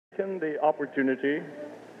taken the opportunity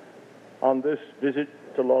on this visit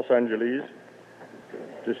to Los Angeles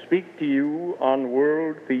to speak to you on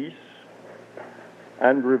world peace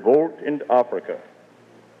and revolt in Africa.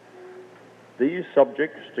 These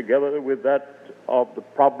subjects, together with that of the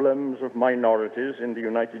problems of minorities in the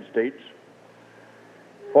United States,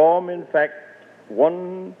 form in fact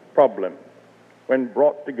one problem when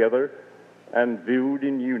brought together and viewed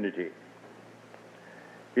in unity.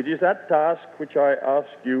 It is that task which I ask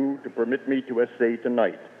you to permit me to essay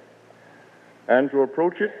tonight, and to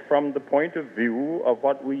approach it from the point of view of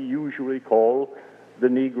what we usually call the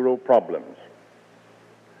Negro problems.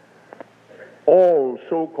 All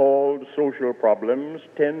so-called social problems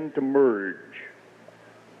tend to merge.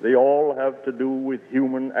 They all have to do with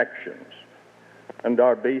human actions and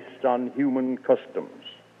are based on human customs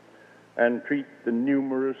and treat the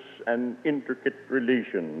numerous and intricate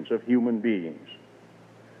relations of human beings.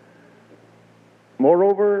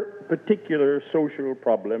 Moreover, particular social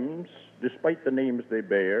problems, despite the names they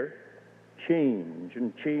bear, change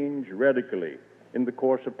and change radically in the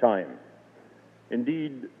course of time.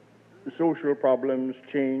 Indeed, social problems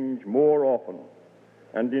change more often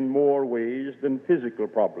and in more ways than physical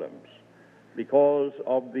problems because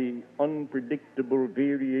of the unpredictable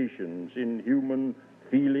variations in human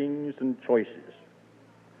feelings and choices.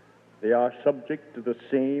 They are subject to the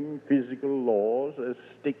same physical laws as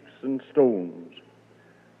sticks and stones,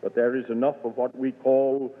 but there is enough of what we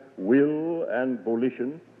call will and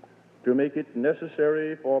volition to make it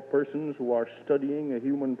necessary for persons who are studying a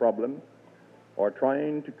human problem or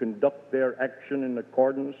trying to conduct their action in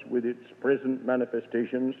accordance with its present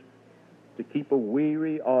manifestations to keep a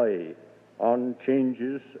wary eye on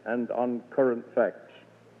changes and on current facts.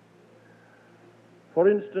 For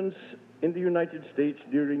instance, in the United States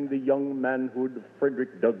during the young manhood of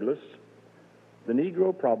Frederick Douglass, the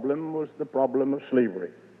Negro problem was the problem of slavery.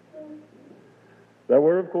 There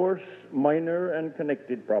were, of course, minor and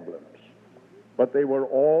connected problems, but they were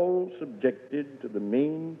all subjected to the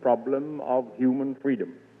main problem of human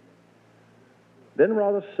freedom. Then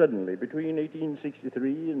rather suddenly, between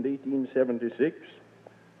 1863 and 1876,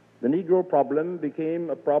 the Negro problem became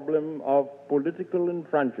a problem of political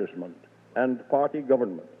enfranchisement and party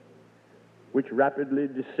government, which rapidly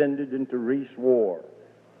descended into race war,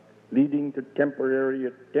 leading to temporary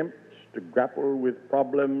attempts to grapple with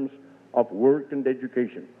problems of work and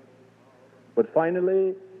education, but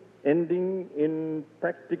finally ending in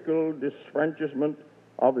practical disfranchisement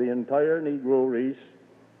of the entire Negro race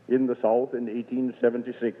in the South in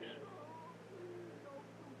 1876.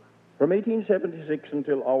 From 1876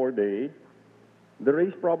 until our day, the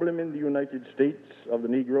race problem in the United States of the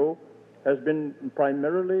Negro has been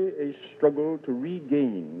primarily a struggle to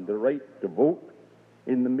regain the right to vote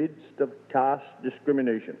in the midst of caste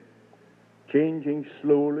discrimination, changing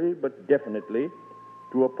slowly but definitely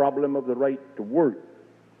to a problem of the right to work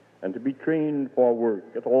and to be trained for work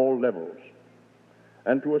at all levels,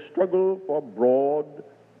 and to a struggle for broad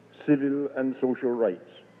civil and social rights.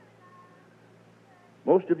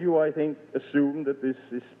 Most of you, I think, assume that this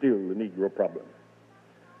is still the Negro problem.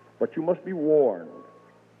 But you must be warned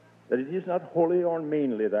that it is not wholly or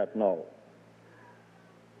mainly that now.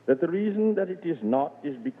 That the reason that it is not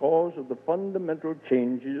is because of the fundamental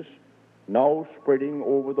changes now spreading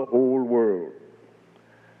over the whole world.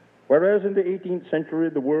 Whereas in the 18th century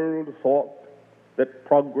the world thought that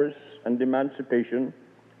progress and emancipation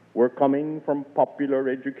were coming from popular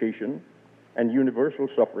education and universal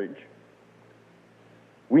suffrage,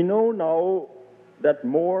 we know now that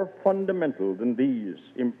more fundamental than these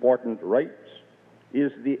important rights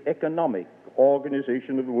is the economic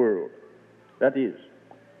organization of the world. That is,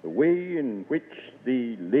 the way in which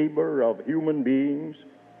the labor of human beings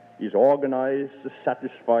is organized to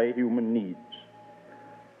satisfy human needs.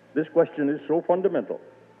 This question is so fundamental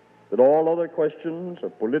that all other questions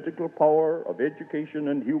of political power, of education,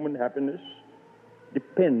 and human happiness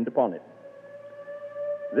depend upon it.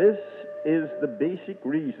 This is the basic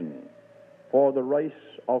reason for the rise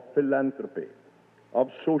of philanthropy, of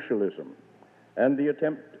socialism, and the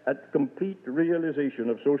attempt at complete realization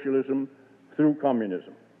of socialism through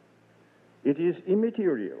communism. It is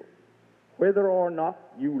immaterial whether or not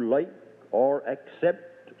you like or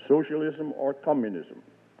accept socialism or communism.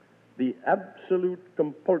 The absolute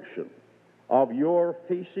compulsion of your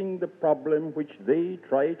facing the problem which they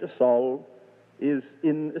try to solve is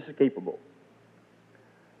inescapable.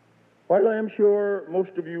 While I am sure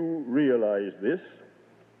most of you realize this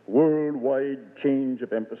worldwide change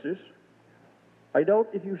of emphasis, I doubt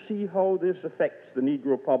if you see how this affects the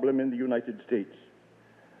Negro problem in the United States,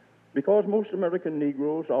 because most American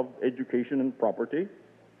Negroes of education and property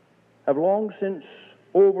have long since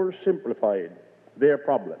oversimplified their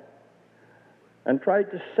problem and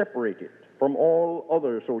tried to separate it from all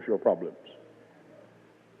other social problems.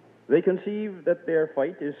 They conceive that their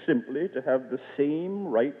fight is simply to have the same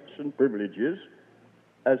rights and privileges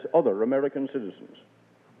as other American citizens.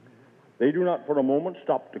 They do not for a moment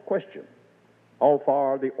stop to question how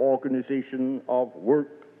far the organization of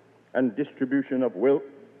work and distribution of wealth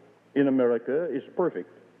in America is perfect,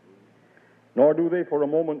 nor do they for a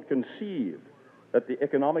moment conceive that the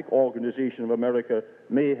economic organization of America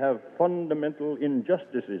may have fundamental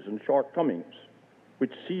injustices and shortcomings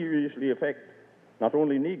which seriously affect not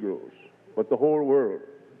only Negroes, but the whole world.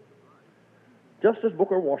 Just as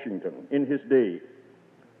Booker Washington, in his day,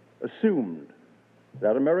 assumed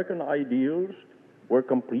that American ideals were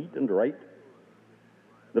complete and right,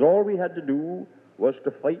 that all we had to do was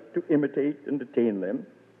to fight to imitate and attain them,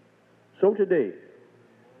 so today,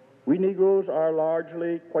 we Negroes are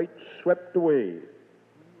largely quite swept away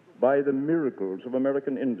by the miracles of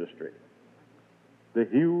American industry, the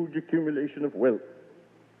huge accumulation of wealth,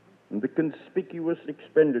 and the conspicuous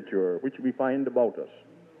expenditure which we find about us.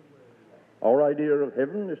 Our idea of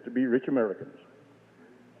heaven is to be rich Americans,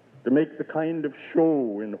 to make the kind of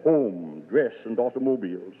show in home, dress, and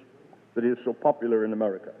automobiles that is so popular in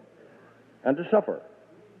America, and to suffer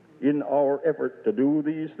in our effort to do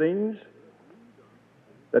these things,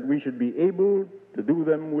 that we should be able to do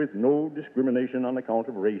them with no discrimination on account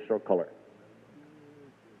of race or color.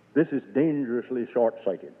 This is dangerously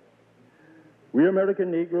short-sighted. We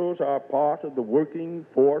American Negroes are part of the working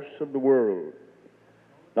force of the world.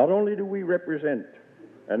 Not only do we represent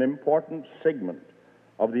an important segment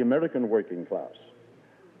of the American working class,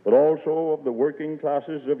 but also of the working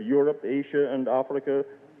classes of Europe, Asia, and Africa,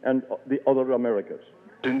 and the other Americas.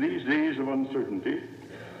 In these days of uncertainty,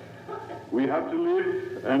 we have to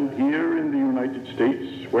live, and here in the United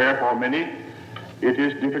States, where for many it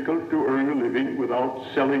is difficult to earn a living without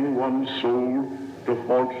selling one's soul to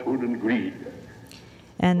falsehood and greed.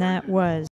 And that was